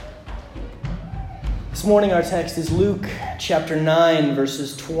This morning our text is Luke chapter 9,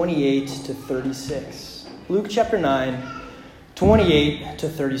 verses 28 to 36. Luke chapter 9, 28 to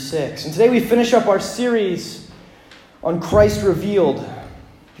 36. And today we finish up our series on Christ revealed,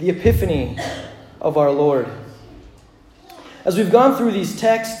 the epiphany of our Lord. As we've gone through these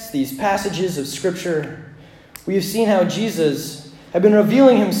texts, these passages of Scripture, we have seen how Jesus had been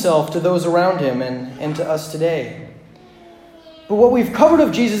revealing himself to those around him and to us today. But what we've covered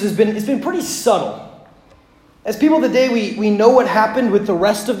of Jesus has been pretty subtle. As people today, we know what happened with the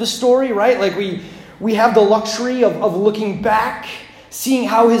rest of the story, right? Like we have the luxury of looking back, seeing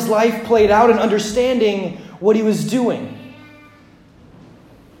how his life played out, and understanding what he was doing.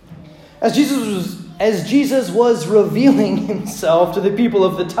 As Jesus was revealing himself to the people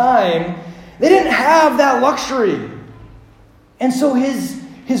of the time, they didn't have that luxury. And so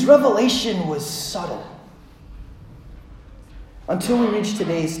his revelation was subtle. Until we reach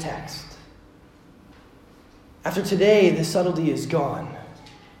today's text. After today, the subtlety is gone.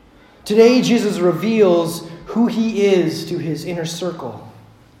 Today, Jesus reveals who he is to his inner circle.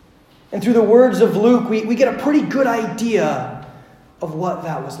 And through the words of Luke, we get a pretty good idea of what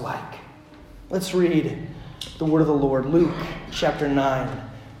that was like. Let's read the word of the Lord, Luke chapter 9,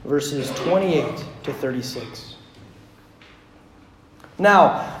 verses 28 to 36.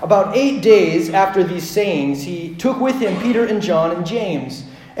 Now, about 8 days after these sayings, he took with him Peter and John and James,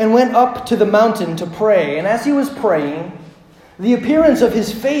 and went up to the mountain to pray. And as he was praying, the appearance of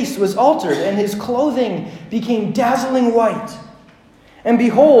his face was altered, and his clothing became dazzling white. And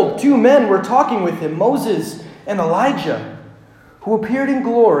behold, 2 men were talking with him, Moses and Elijah, who appeared in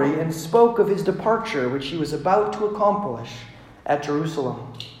glory and spoke of his departure, which he was about to accomplish at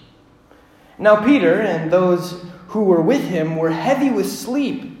Jerusalem. Now Peter and those who were with him were heavy with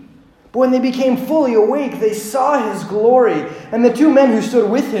sleep. But when they became fully awake, they saw his glory and the 2 men who stood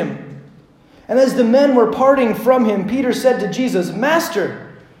with him. And as the men were parting from him, Peter said to Jesus,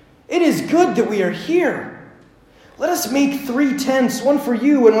 "Master, it is good that we are here. Let us make 3 tents, one for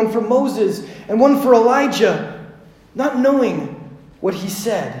you and one for Moses and one for Elijah," not knowing what he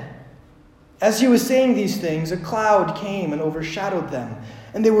said. As he was saying these things, a cloud came and overshadowed them,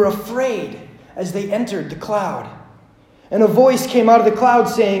 and they were afraid as they entered the cloud. And a voice came out of the cloud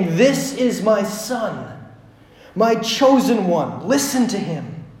saying, "This is my son, my chosen one. Listen to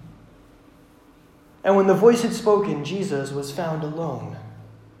him." And when the voice had spoken, Jesus was found alone.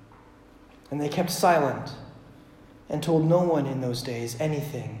 And they kept silent and told no one in those days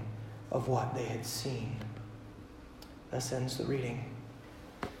anything of what they had seen. Thus ends the reading.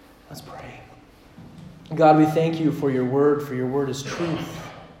 Let's pray. God, we thank you for your word is truth.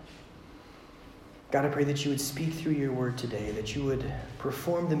 God, I pray that you would speak through your word today, that you would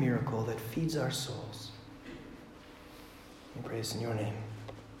perform the miracle that feeds our souls. We pray this in your name.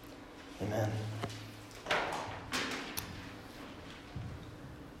 Amen.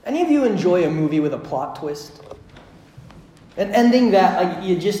 Any of you enjoy a movie with a plot twist? An ending that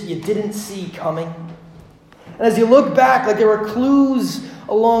you didn't see coming? And as you look back, there were clues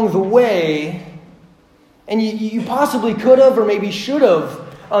along the way, and you possibly could have or maybe should have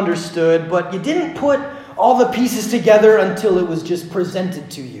understood, but you didn't put all the pieces together until it was just presented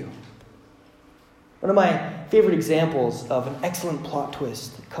to you. One of my favorite examples of an excellent plot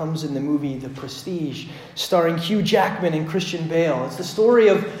twist comes in the movie The Prestige, starring Hugh Jackman and Christian Bale. It's the story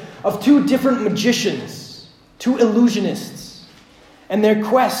of 2 different magicians, 2 illusionists, and their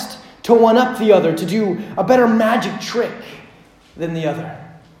quest to one-up the other, to do a better magic trick than the other.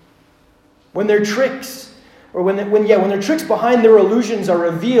 When their tricks behind their illusions are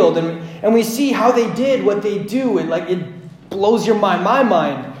revealed, and we see how they did what they do, it blows your mind. My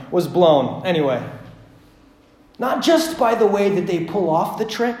mind was blown anyway. Not just by the way that they pull off the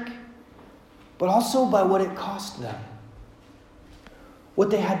trick, but also by what it cost them. What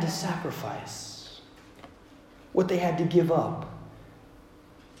they had to sacrifice. What they had to give up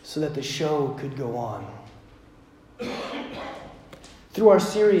so that the show could go on. Through our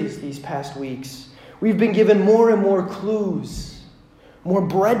series these past weeks, we've been given more and more clues, more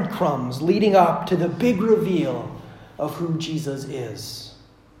breadcrumbs leading up to the big reveal of who Jesus is.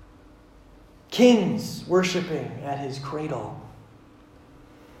 Kings worshiping at his cradle.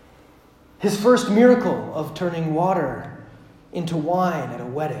 His first miracle of turning water into wine at a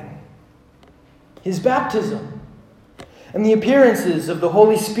wedding. His baptism and the appearances of the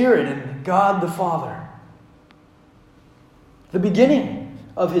Holy Spirit and God the Father. The beginning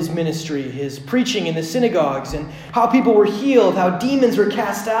of his ministry, his preaching in the synagogues, and how people were healed, how demons were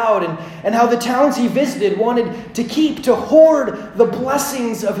cast out, and how the towns he visited wanted to hoard the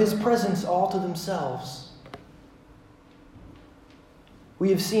blessings of his presence all to themselves. We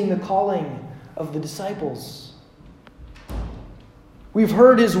have seen the calling of the disciples. We've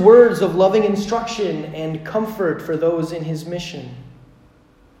heard his words of loving instruction and comfort for those in his mission.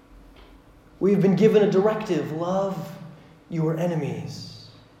 We've been given a directive: love your enemies.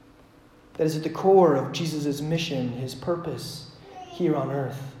 That is at the core of Jesus' mission, his purpose here on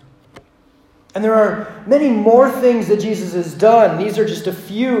earth. And there are many more things that Jesus has done. These are just a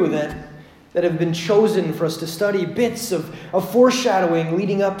few that have been chosen for us to study, bits of foreshadowing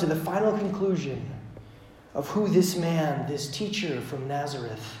leading up to the final conclusion of who this man, this teacher from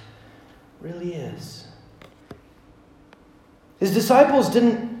Nazareth, really is. His disciples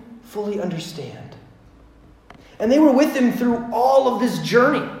didn't fully understand. And they were with him through all of this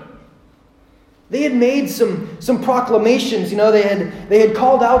journey. They had made some proclamations. They had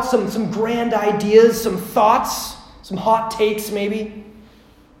called out some grand ideas, some thoughts, some hot takes maybe.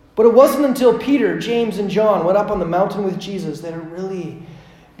 But it wasn't until Peter, James, and John went up on the mountain with Jesus that it really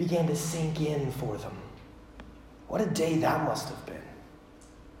began to sink in for them. What a day that must have been.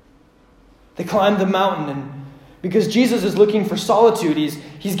 They climbed the mountain, and because Jesus is looking for solitude,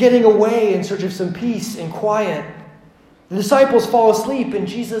 he's getting away in search of some peace and quiet. The disciples fall asleep, and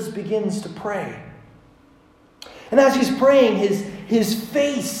Jesus begins to pray. And as he's praying, his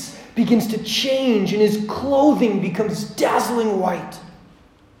face begins to change, and his clothing becomes dazzling white.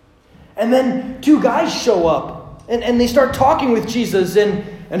 And then two guys show up, and they start talking with Jesus,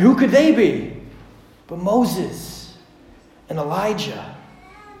 and who could they be? But Moses and Elijah,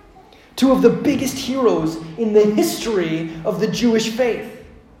 two of the biggest heroes in the history of the Jewish faith.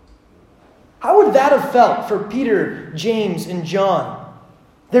 How would that have felt for Peter, James, and John?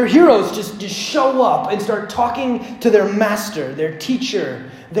 Their heroes just show up and start talking to their master, their teacher,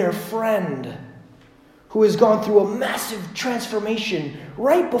 their friend, who has gone through a massive transformation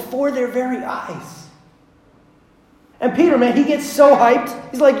right before their very eyes. And Peter, man, he gets so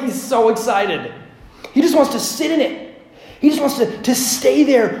hyped. He's so excited. He just wants to sit in it. He just wants to stay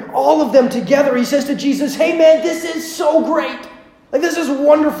there, all of them together. He says to Jesus, "Hey, man, this is so great. This is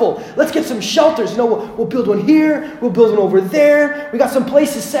wonderful. Let's get some shelters. We'll build one here. We'll build one over there. We got some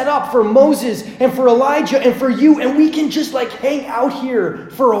places set up for Moses and for Elijah and for you. And we can just hang out here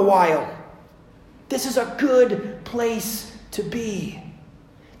for a while. This is a good place to be.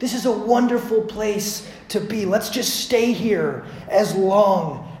 This is a wonderful place to be. Let's just stay here as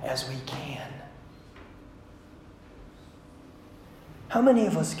long as we can." How many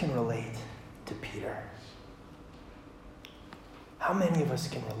of us can relate to Peter? How many of us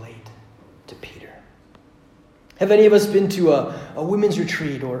can relate to Peter? Have any of us been to a women's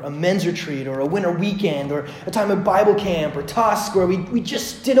retreat or a men's retreat or a winter weekend or a time at Bible camp or Tusk where we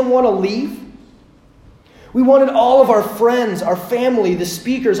just didn't want to leave? We wanted all of our friends, our family, the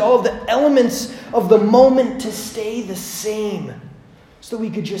speakers, all of the elements of the moment to stay the same so that we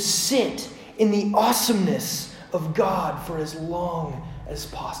could just sit in the awesomeness of God for as long as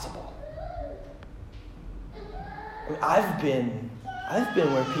possible. I've been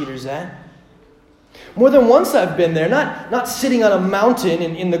where Peter's at. More than once I've been there, not sitting on a mountain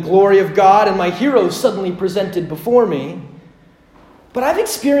in the glory of God and my heroes suddenly presented before me. But I've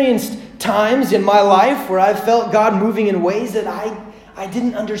experienced times in my life where I've felt God moving in ways that I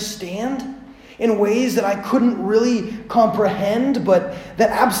didn't understand, in ways that I couldn't really comprehend, but that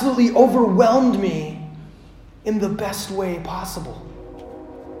absolutely overwhelmed me in the best way possible.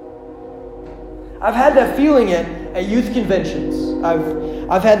 I've had that feeling at youth conventions.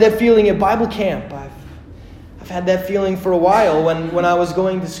 I've had that feeling at Bible camp. I've had that feeling for a while when I was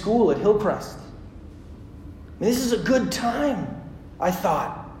going to school at Hillcrest. This is a good time, I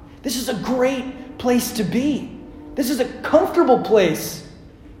thought. This is a great place to be. This is a comfortable place.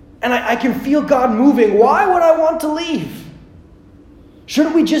 And I can feel God moving. Why would I want to leave?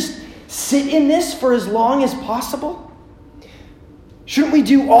 Shouldn't we just sit in this for as long as possible? Shouldn't we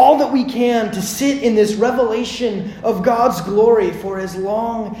do all that we can to sit in this revelation of God's glory for as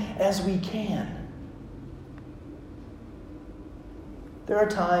long as we can? There are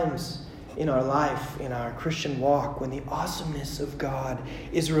times in our life, in our Christian walk, when the awesomeness of God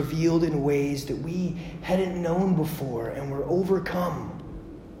is revealed in ways that we hadn't known before, and we're overcome.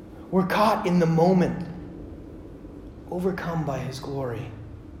 We're caught in the moment, overcome by His glory.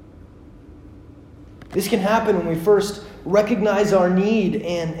 This can happen when we first recognize our need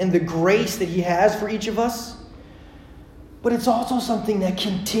and the grace that He has for each of us. But it's also something that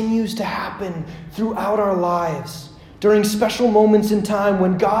continues to happen throughout our lives during special moments in time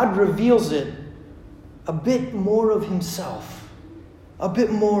when God reveals it, a bit more of Himself, a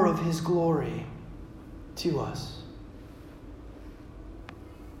bit more of His glory to us.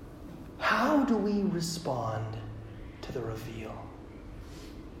 How do we respond to the reveal?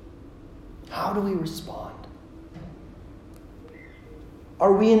 How do we respond?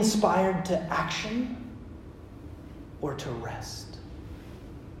 Are we inspired to action or to rest?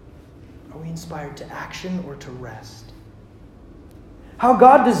 Are we inspired to action or to rest? How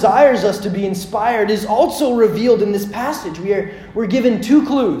God desires us to be inspired is also revealed in this passage. We're given two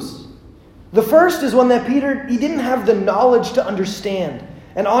clues. The first is one that Peter, he didn't have the knowledge to understand.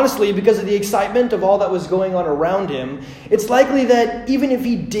 And honestly, because of the excitement of all that was going on around him, it's likely that even if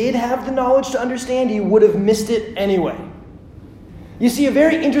he did have the knowledge to understand, he would have missed it anyway. You see, a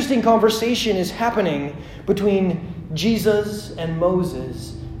very interesting conversation is happening between Jesus and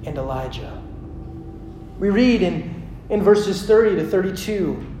Moses and Elijah. We read in verses 30 to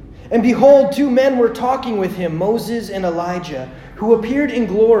 32, "And behold, two men were talking with him, Moses and Elijah, who appeared in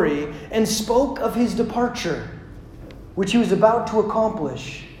glory and spoke of his departure, which he was about to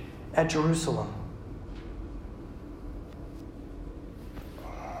accomplish at Jerusalem."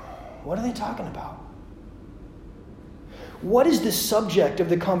 What are they talking about? What is the subject of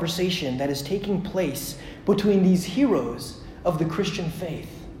the conversation that is taking place between these heroes of the Christian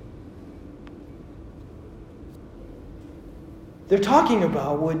faith? They're talking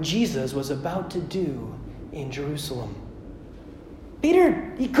about what Jesus was about to do in Jerusalem.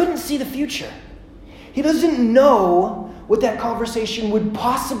 Peter, he couldn't see the future. He doesn't know what that conversation would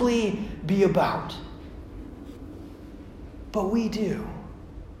possibly be about. But we do.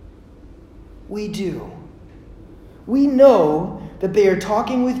 We do. We know that they are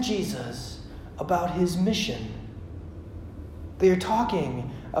talking with Jesus about his mission. They are talking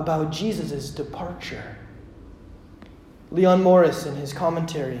about Jesus' departure. Leon Morris, in his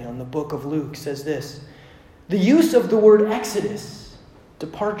commentary on the book of Luke, says this: "The use of the word exodus,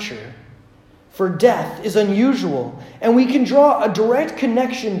 departure, for death is unusual, and we can draw a direct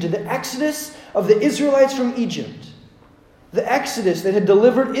connection to the exodus of the Israelites from Egypt, the exodus that had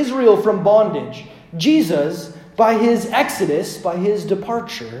delivered Israel from bondage. Jesus, by his exodus, by his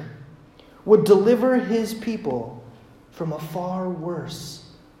departure, would deliver his people from a far worse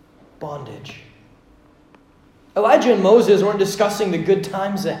bondage." Elijah and Moses weren't discussing the good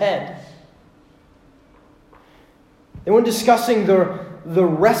times ahead. They weren't discussing the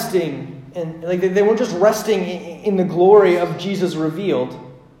resting, and they weren't just resting in the glory of Jesus revealed.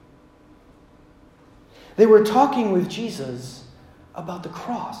 They were talking with Jesus about the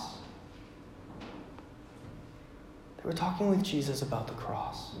cross. They were talking with Jesus about the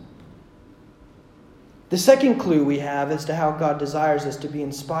cross. The second clue we have as to how God desires us to be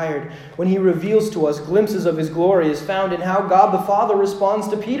inspired when he reveals to us glimpses of his glory is found in how God the Father responds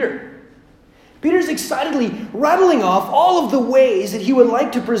to Peter. Peter's excitedly rattling off all of the ways that he would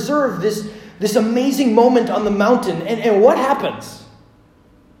like to preserve this amazing moment on the mountain. And what happens?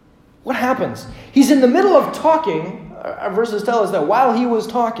 What happens? He's in the middle of talking. Our verses tell us that while he was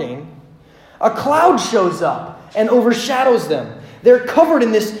talking, a cloud shows up and overshadows them. They're covered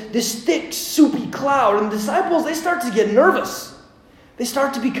in this thick, soupy cloud. And the disciples, they start to get nervous. They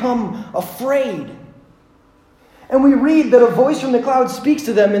start to become afraid. And we read that a voice from the cloud speaks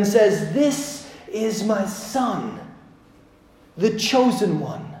to them and says, "This is my son, the chosen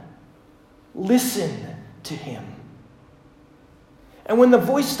one. Listen to him." And when the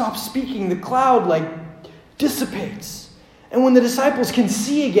voice stops speaking, the cloud dissipates. And when the disciples can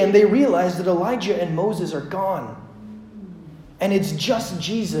see again, they realize that Elijah and Moses are gone. And it's just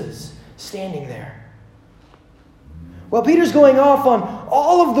Jesus standing there. Well, Peter's going off on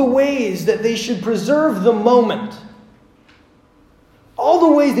all of the ways that they should preserve the moment. All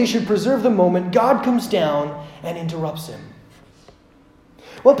the ways they should preserve the moment, God comes down and interrupts him.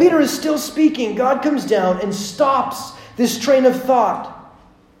 While Peter is still speaking, God comes down and stops this train of thought.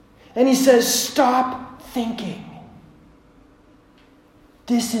 And he says, "Stop thinking.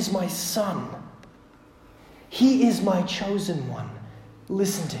 This is my son. He is my chosen one.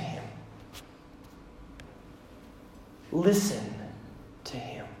 Listen to him. Listen to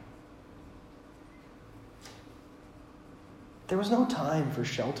him." There was no time for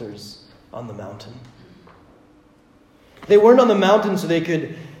shelters on the mountain. They weren't on the mountain so they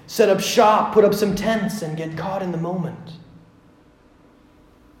could set up shop, put up some tents, and get caught in the moment.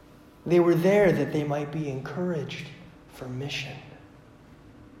 They were there that they might be encouraged for mission.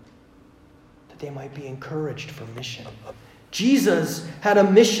 They might be encouraged for mission. Jesus had a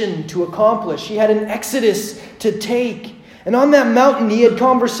mission to accomplish. He had an exodus to take. And on that mountain, he had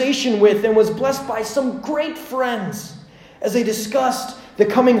conversation with and was blessed by some great friends as they discussed the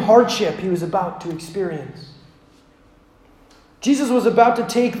coming hardship he was about to experience. Jesus was about to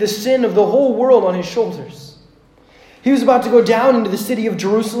take the sin of the whole world on his shoulders. He was about to go down into the city of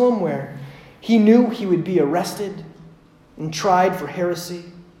Jerusalem, where he knew he would be arrested and tried for heresy.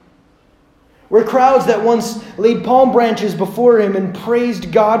 where crowds that once laid palm branches before him and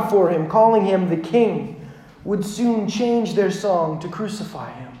praised God for him, calling him the King, would soon change their song to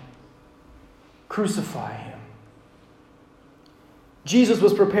crucify him. Crucify him. Jesus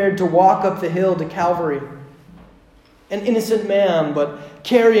was prepared to walk up the hill to Calvary, an innocent man, but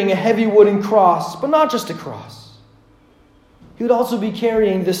carrying a heavy wooden cross, but not just a cross. He would also be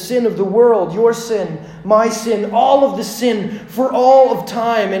carrying the sin of the world, your sin, my sin, all of the sin for all of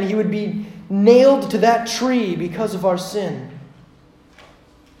time, and he would be nailed to that tree because of our sin.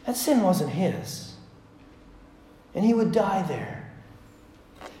 That sin wasn't his, and he would die there,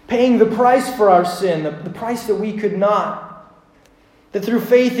 paying the price for our sin, the price that we could not. That through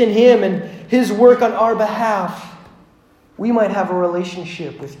faith in him and his work on our behalf, we might have a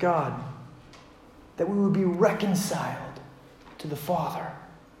relationship with God. That we would be reconciled to the Father.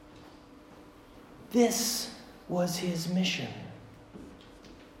 This was his mission.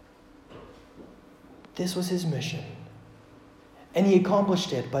 This was his mission. And he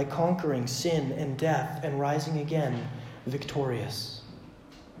accomplished it by conquering sin and death and rising again victorious.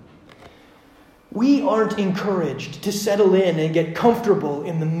 We aren't encouraged to settle in and get comfortable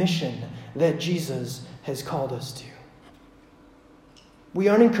in the mission that Jesus has called us to. We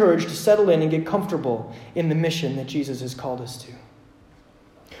aren't encouraged to settle in and get comfortable in the mission that Jesus has called us to.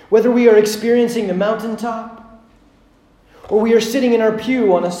 Whether we are experiencing the mountaintop or we are sitting in our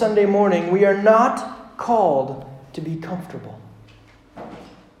pew on a Sunday morning, we are not called to be comfortable.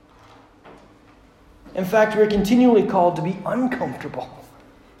 In fact, we are continually called to be uncomfortable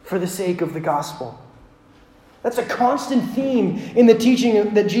for the sake of the gospel. That's a constant theme in the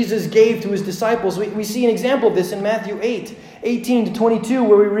teaching that Jesus gave to his disciples. We see an example of this in Matthew 8:18-22,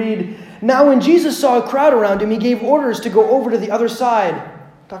 where we read, "Now when Jesus saw a crowd around him, he gave orders to go over to the other side,"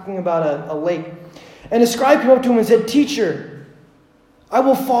 talking about a lake. "And a scribe came up to him and said, 'Teacher, I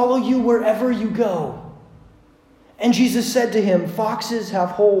will follow you wherever you go.' And Jesus said to him, 'Foxes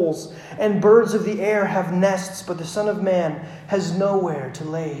have holes, and birds of the air have nests, but the Son of Man has nowhere to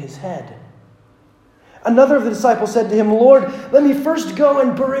lay his head.' Another of the disciples said to him, 'Lord, let me first go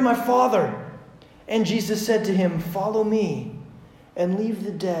and bury my father.' And Jesus said to him, 'Follow me, and leave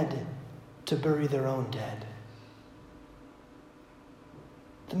the dead to bury their own dead.'"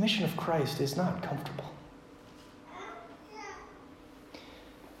 The mission of Christ is not comfortable.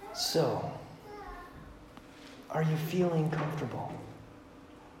 So, are you feeling comfortable?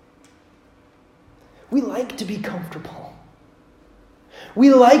 We like to be comfortable.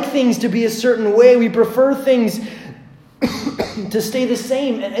 We like things to be a certain way. We prefer things to stay the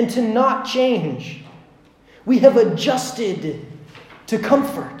same and to not change. We have adjusted to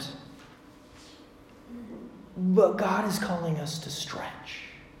comfort. But God is calling us to stretch.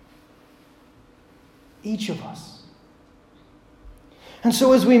 Each of us. And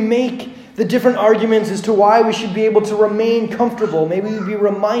so as we make the different arguments as to why we should be able to remain comfortable, may we be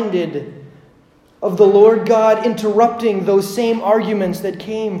reminded of the Lord God interrupting those same arguments that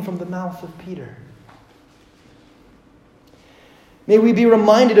came from the mouth of Peter. May we be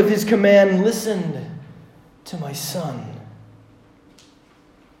reminded of his command, "Listen to my son."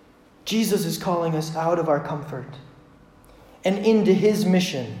 Jesus is calling us out of our comfort and into his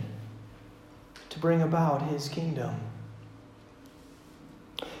mission to bring about his kingdom.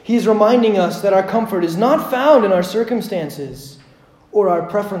 He is reminding us that our comfort is not found in our circumstances or our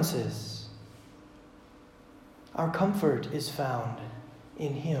preferences. Our comfort is found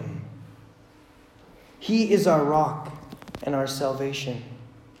in him. He is our rock and our salvation.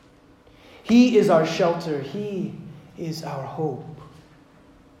 He is our shelter. He is our hope.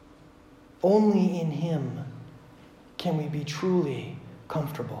 Only in him can we be truly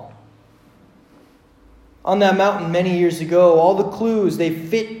comfortable. On that mountain many years ago, all the clues, they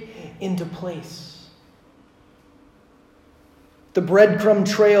fit into place. The breadcrumb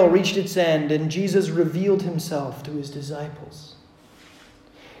trail reached its end, and Jesus revealed himself to his disciples.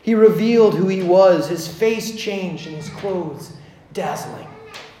 He revealed who he was. His face changed and his clothes dazzling.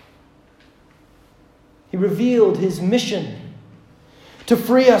 He revealed his mission to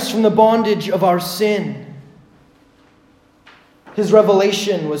free us from the bondage of our sin. His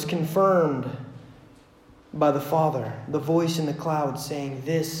revelation was confirmed by the Father, the voice in the cloud saying,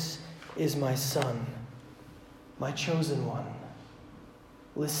 "This is my Son, my chosen one.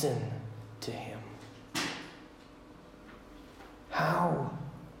 Listen to him." How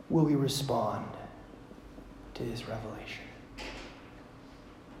will we respond to his revelation?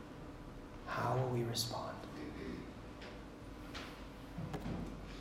 How will we respond?